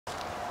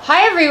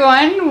Hi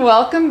everyone,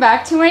 welcome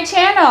back to my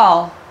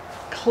channel.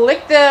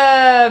 Click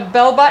the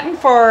bell button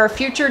for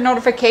future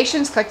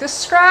notifications. Click the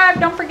subscribe,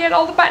 don't forget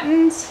all the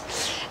buttons.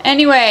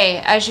 Anyway,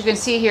 as you can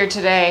see here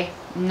today,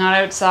 I'm not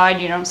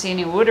outside, you don't see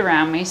any wood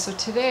around me. So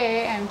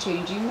today I'm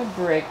changing the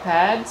brake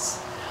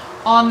pads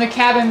on the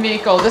cabin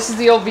vehicle. This is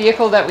the old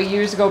vehicle that we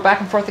use to go back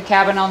and forth the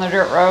cabin on the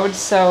dirt roads.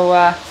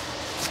 So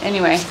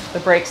anyway, the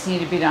brakes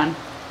need to be done.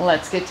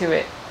 Let's get to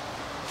it.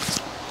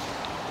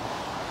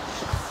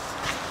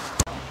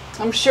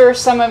 I'm sure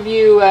some of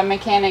you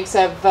mechanics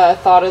have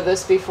thought of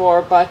this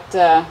before, but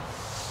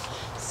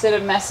instead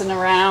of messing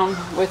around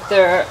with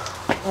the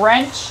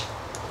wrench,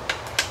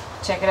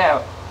 check it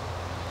out.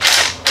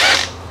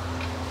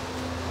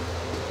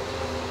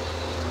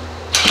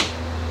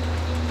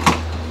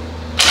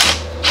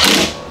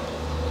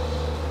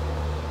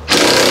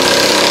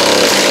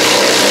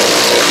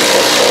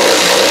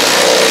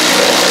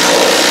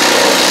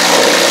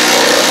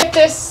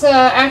 This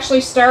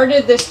actually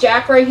started, this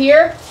jack right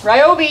here,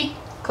 Ryobi.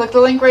 Click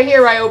the link right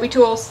here, Ryobi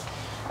Tools.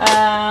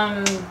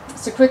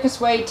 It's the quickest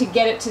way to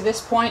get it to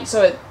this point.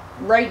 So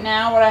right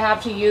now what I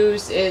have to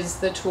use is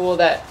the tool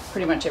that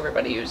pretty much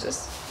everybody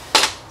uses.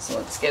 So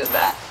let's get at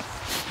that.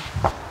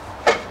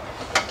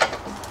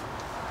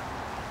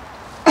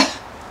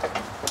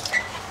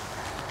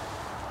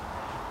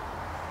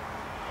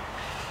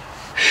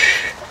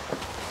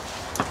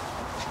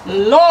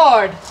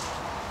 Lord,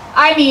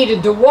 I need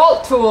a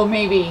DeWalt tool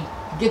maybe.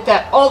 Get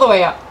that all the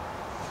way up.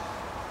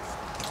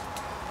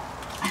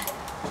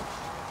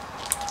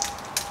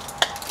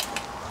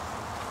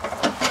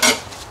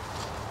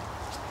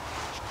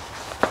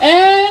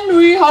 And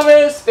we have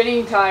a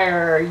spinning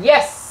tire.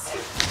 Yes!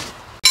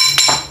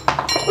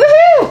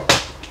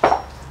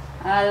 Woohoo!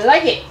 I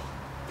like it.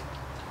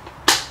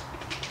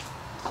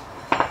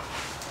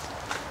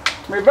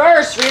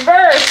 Reverse,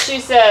 reverse, she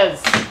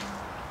says.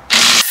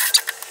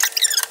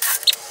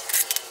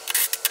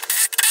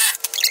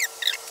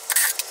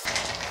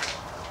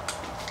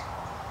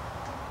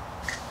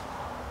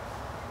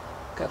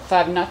 Got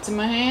 5 nuts in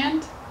my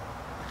hand.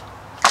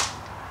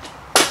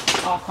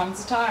 Off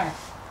comes the tire.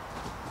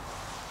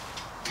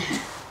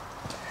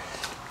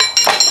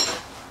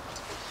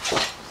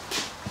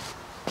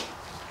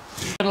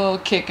 A little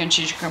kick and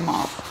she should come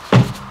off.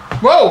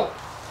 Whoa!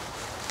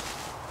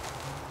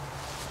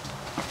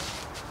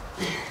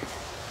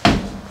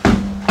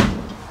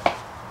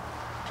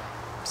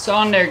 It's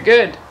on there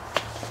good.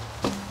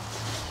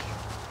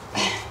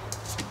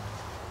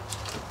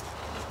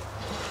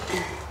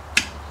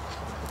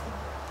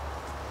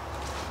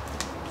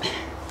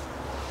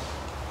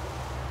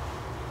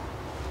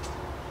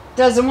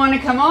 Doesn't want to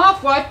come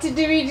off? What do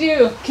we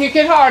do? Kick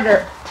it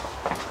harder.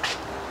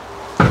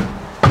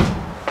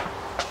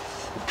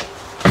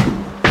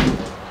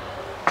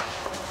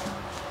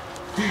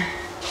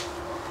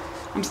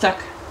 I'm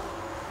stuck.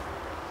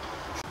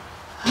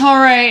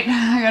 Alright,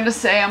 I gotta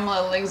say I'm a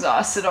little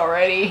exhausted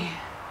already.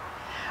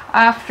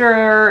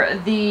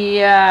 After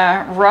the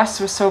rust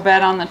was so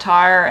bad on the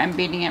tire and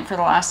beating it for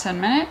the last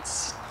 10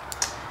 minutes,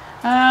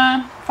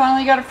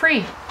 finally got it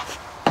free.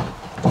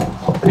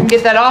 Couldn't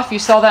get that off. You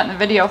saw that in the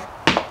video,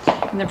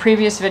 in the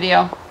previous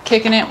video.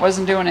 Kicking it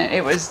wasn't doing it.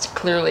 It was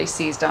clearly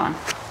seized on.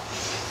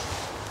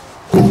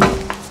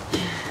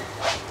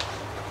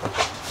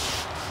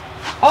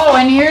 Oh,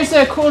 and here's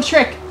a cool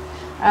trick.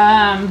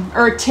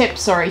 Or tip,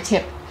 sorry,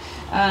 tip.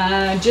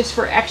 Just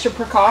for extra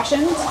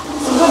precautions.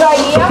 It's a good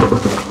idea.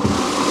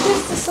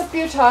 Just to slip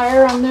your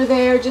tire under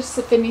there, just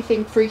if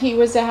anything freaky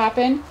was to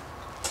happen.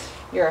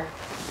 You're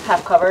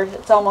half covered.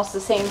 It's almost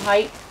the same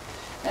height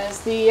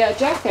as the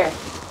jack there.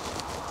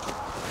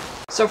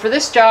 So for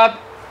this job,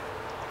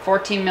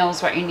 14 mil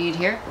is what you need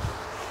here.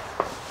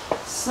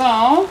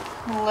 So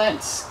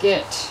let's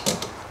get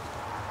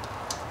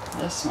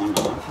this one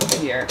off of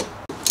here.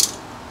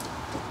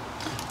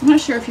 I'm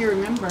not sure if you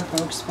remember,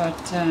 folks, but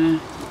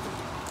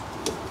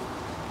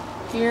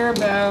here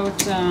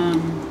about,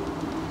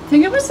 I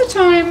think it was the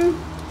time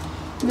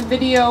in the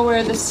video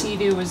where the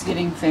Sea-Doo was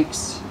getting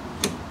fixed.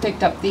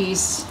 Picked up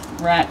these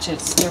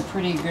ratchets. They're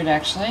pretty good,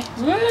 actually.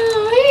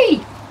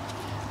 Woo-wee!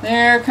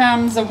 There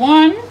comes the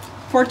one,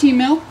 14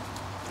 mil.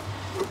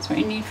 That's what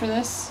you need for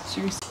this.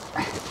 So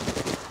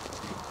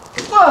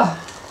oh,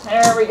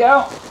 there we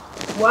go.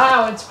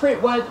 Wow, it's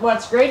pretty.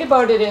 What's great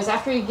about it is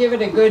after you give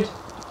it a good,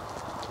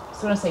 I was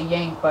gonna say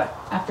yank, but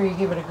after you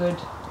give it a good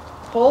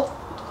pull,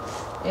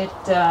 it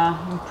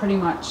you pretty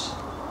much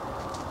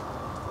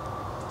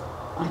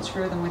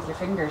unscrew them with your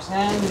fingers,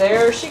 and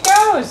there she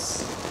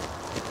goes.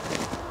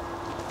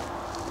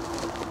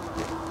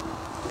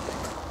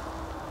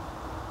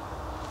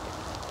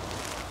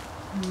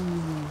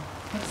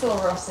 It's a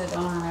little rusted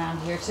on around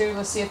here too.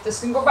 Let's see if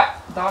this can go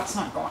back. That's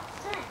not going.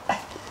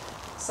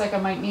 Looks like I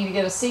might need to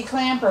get a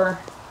C-clamp or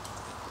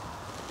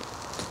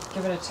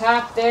give it a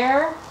tap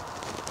there.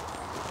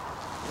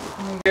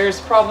 Here's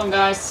the problem,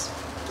 guys.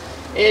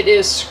 It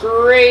is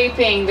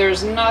scraping.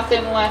 There's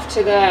nothing left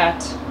to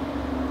that.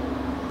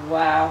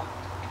 Wow.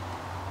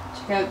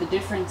 Check out the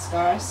difference,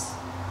 guys.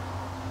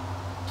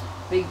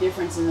 Big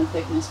difference in the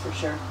thickness for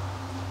sure.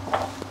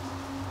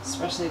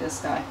 Especially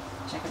this guy.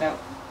 Check it out.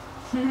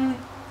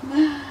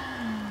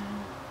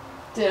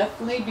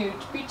 Definitely due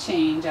to be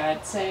changed,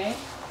 I'd say.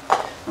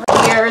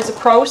 Right here is a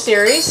Pro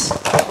Series.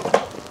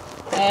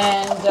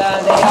 And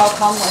they all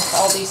come with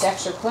all these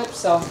extra clips,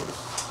 so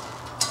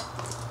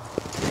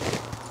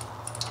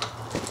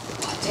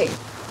I'll take,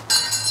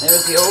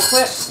 there's the old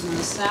clip. I'm going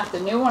to snap the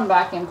new one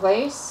back in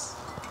place.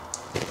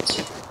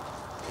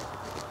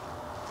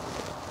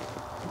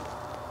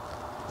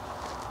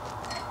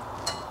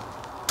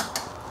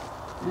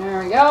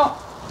 There we go.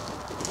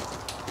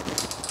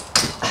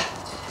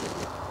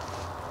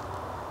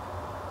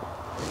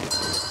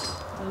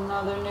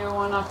 Another new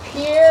one up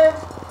here.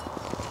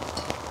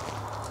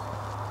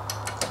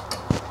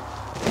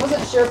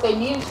 Wasn't sure if they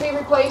needed to be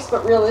replaced,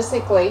 but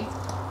realistically,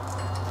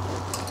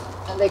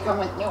 and they come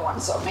with new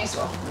ones, so I may as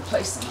well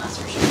replace them, that's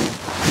for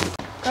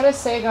sure. Gotta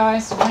say,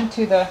 guys, I went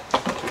to the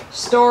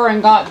store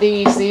and got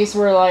these. These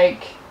were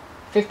like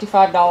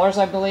 $55,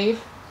 I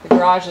believe. The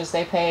garages,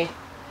 they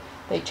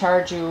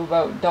charge you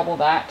about double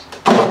that.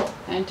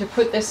 And to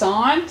put this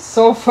on,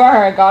 so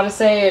far, I gotta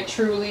say, it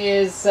truly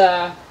is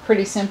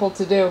pretty simple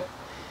to do.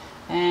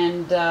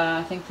 And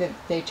I think that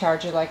they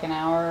charge you like an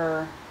hour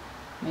or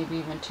maybe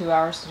even 2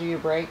 hours to do your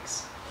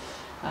brakes.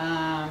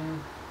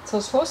 So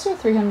it's close to a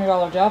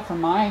 $300 job from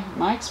my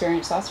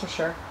experience, that's for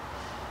sure.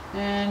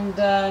 And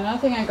another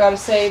thing I gotta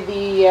say,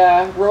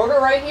 the rotor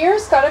right here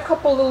has got a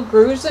couple little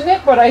grooves in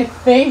it, but I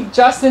think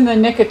just in the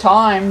nick of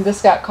time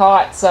this got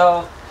caught.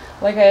 So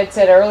like I had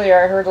said earlier,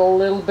 I heard a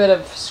little bit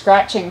of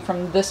scratching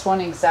from this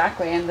one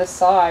exactly and this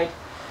side.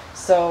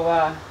 So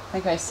I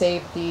think I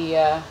saved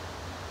the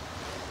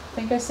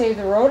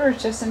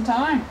rotors just in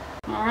time.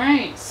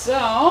 Alright,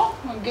 so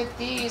we'll get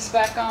these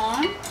back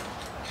on.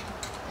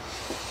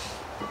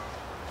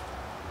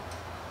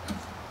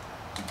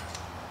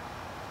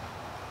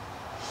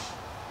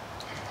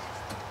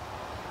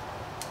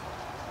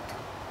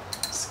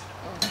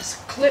 These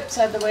clips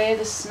out of the way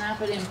to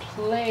snap it in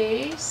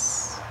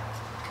place.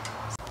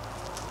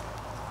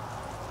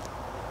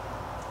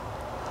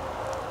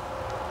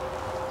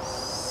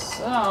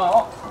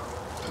 So,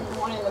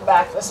 one in the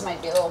back, this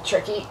might be a little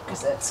tricky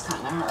because it's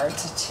kind of hard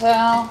to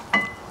tell.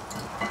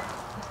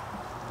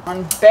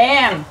 And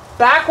bam!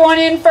 Back one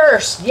in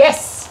first.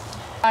 Yes!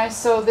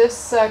 So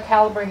this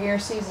caliber here,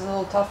 see, is a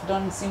little tough.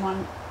 Doesn't seem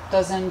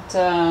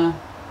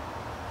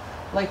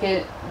like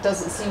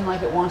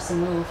it wants to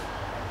move.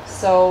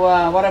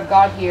 So what I've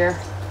got here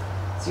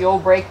is the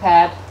old brake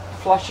pad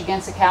flush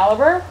against the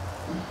caliber,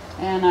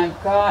 and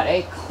I've got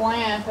a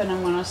clamp, and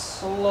I'm going to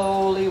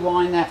slowly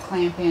wind that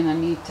clamp in. I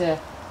need to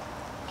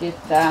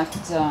get that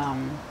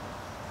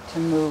to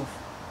move.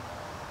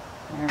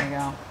 There we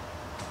go.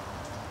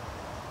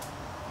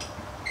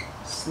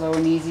 Slow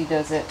and easy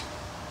does it.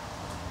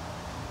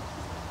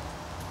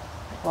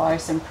 Apply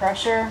some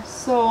pressure.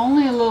 So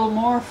only a little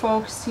more,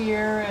 folks,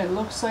 here. It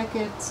looks like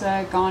it's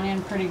gone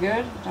in pretty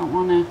good. Don't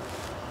want to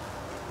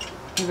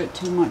give it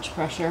too much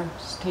pressure.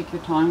 Just take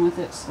your time with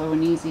it, slow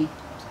and easy.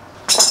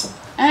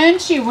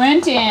 And she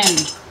went in.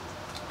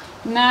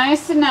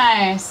 Nice and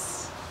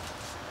nice.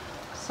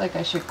 Looks like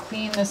I should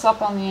clean this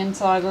up on the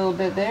inside a little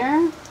bit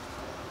there.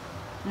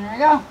 There we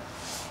go.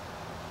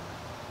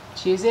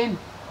 She's in.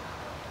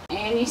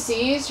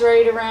 Anti-seize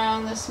right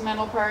around this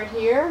metal part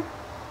here.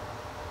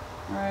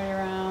 Right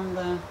around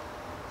the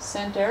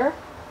center.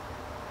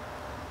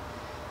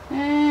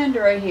 And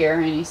right here,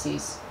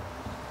 anti-seize.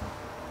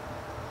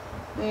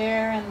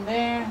 There and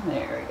there.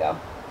 There we go.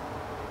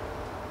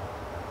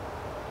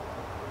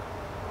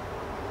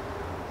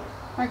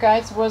 Alright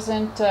guys,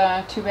 wasn't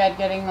too bad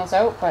getting those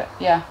out, but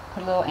yeah,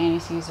 put a little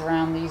anti-seize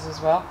around these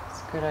as well.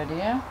 It's a good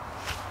idea.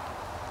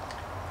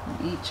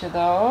 Each of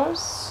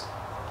those.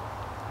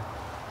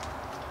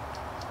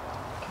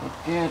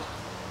 Good.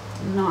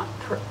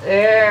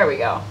 There we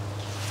go.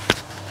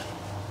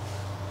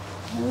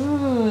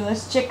 Ooh,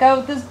 let's check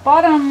out this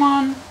bottom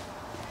one.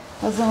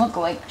 Doesn't look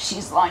like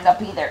she's lined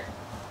up either.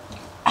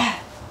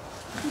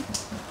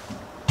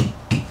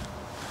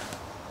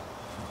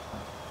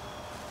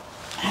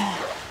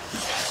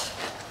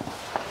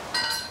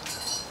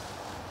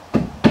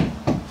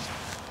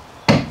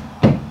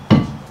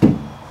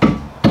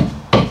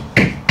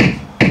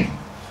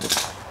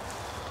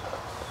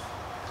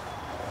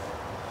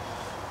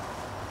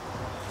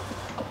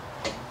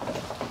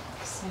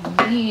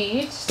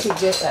 Need to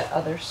get that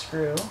other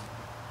screw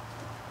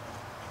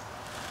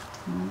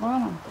on the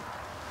bottom.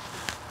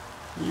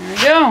 There we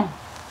go.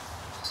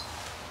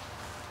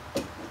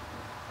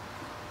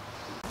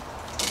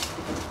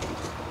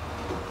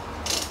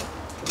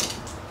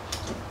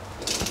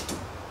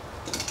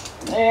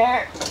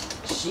 There.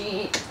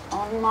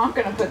 I'm not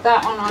going to put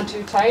that one on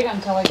too tight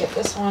until I get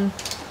this one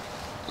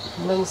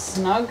a little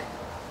snug.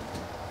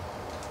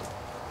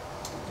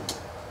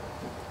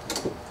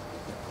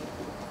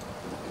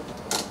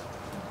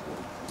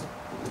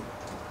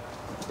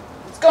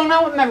 What's going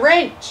on with my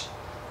wrench?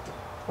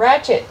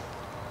 Ratchet.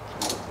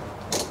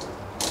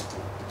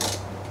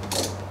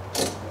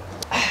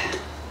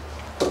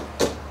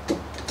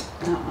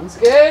 That one's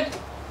good.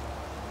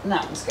 And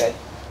that one's good.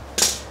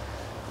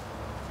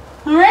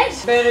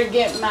 Alright, better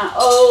get my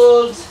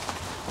old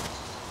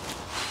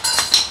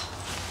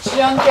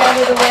junk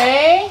out of the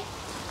way.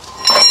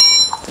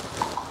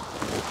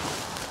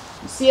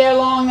 See how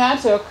long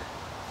that took?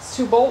 It's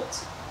 2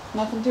 bolts,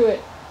 nothing to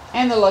it.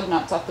 And the lug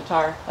nuts off the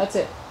tire, that's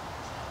it.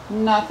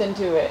 Nothing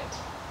to it.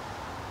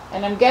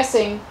 And I'm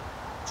guessing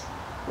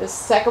the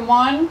second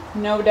one,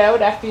 no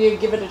doubt, after you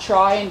give it a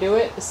try and do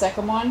it, the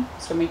second one,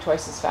 it's going to be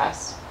twice as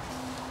fast.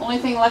 Only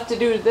thing left to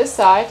do to this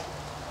side,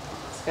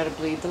 it's got to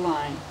bleed the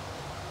line.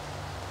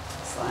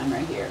 This line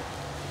right here.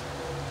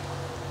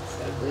 It's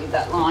got to bleed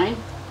that line.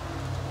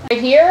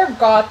 Right here, I've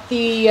got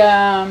the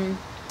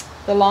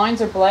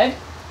lines are bled.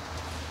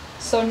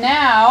 So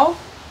now,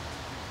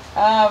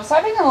 I was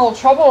having a little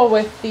trouble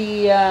with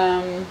the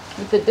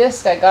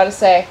disc, I gotta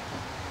say.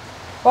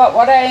 But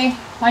what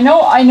I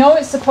know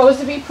it's supposed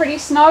to be pretty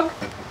snug.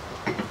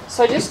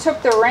 So I just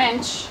took the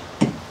wrench,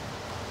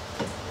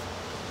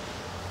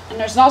 and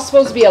there's not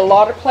supposed to be a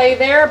lot of play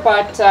there,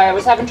 but I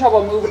was having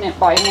trouble moving it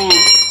by hand.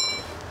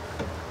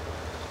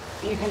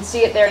 You can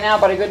see it there now,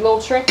 but a good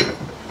little trick.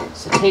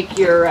 So take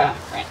your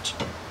wrench.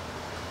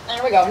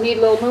 There we go. Need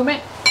a little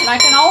movement, and I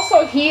can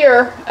also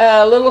hear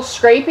a little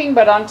scraping.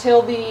 But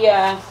until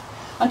the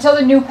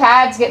new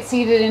pads get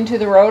seated into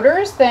the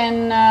rotors,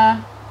 then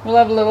we'll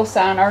have a little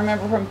sound. I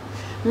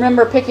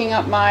remember picking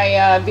up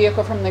my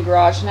vehicle from the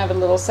garage and have a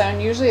little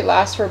sound. Usually it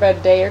lasts for about a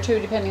day or two,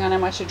 depending on how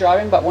much you're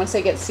driving. But once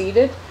they get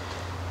seated,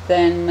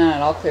 then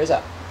it all clears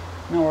up.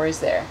 No worries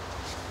there.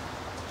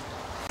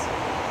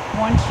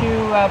 Once you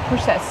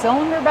push that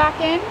cylinder back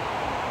in,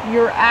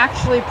 you're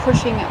actually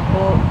pushing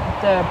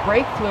the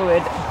brake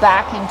fluid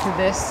back into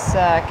this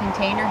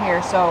container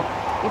here. So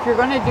if you're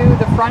going to do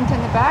the front and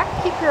the back,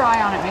 keep your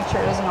eye on it. Make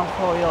sure it doesn't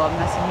overflow. You'll have a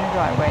mess in your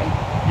driveway.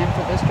 And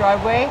for this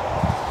driveway,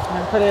 I'm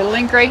going to put a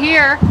link right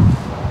here.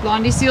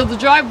 Blondie sealed the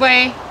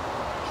driveway.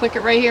 Click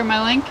it right here,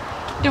 my link.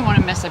 You don't want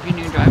to mess up your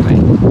new driveway.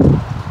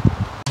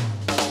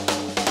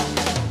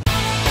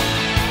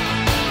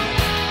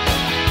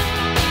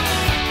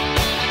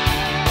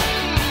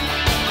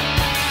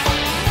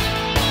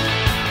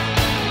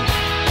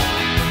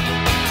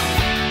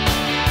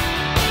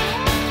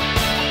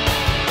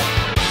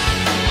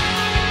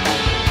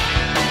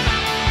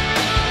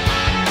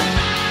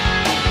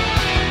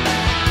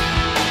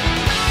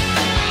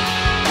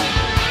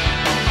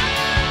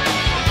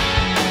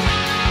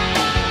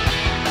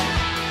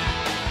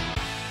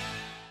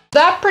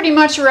 That pretty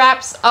much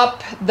wraps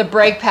up the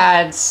brake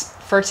pads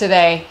for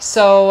today.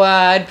 So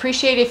I'd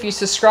appreciate if you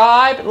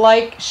subscribe,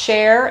 like,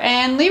 share,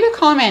 and leave a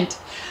comment.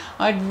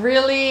 I'd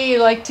really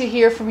like to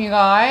hear from you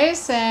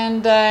guys,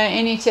 and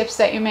any tips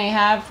that you may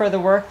have for the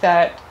work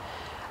that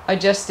I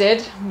just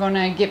did. I'm going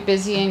to get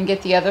busy and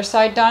get the other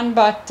side done,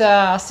 but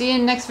I'll see you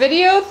in the next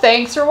video.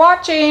 Thanks for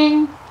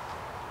watching.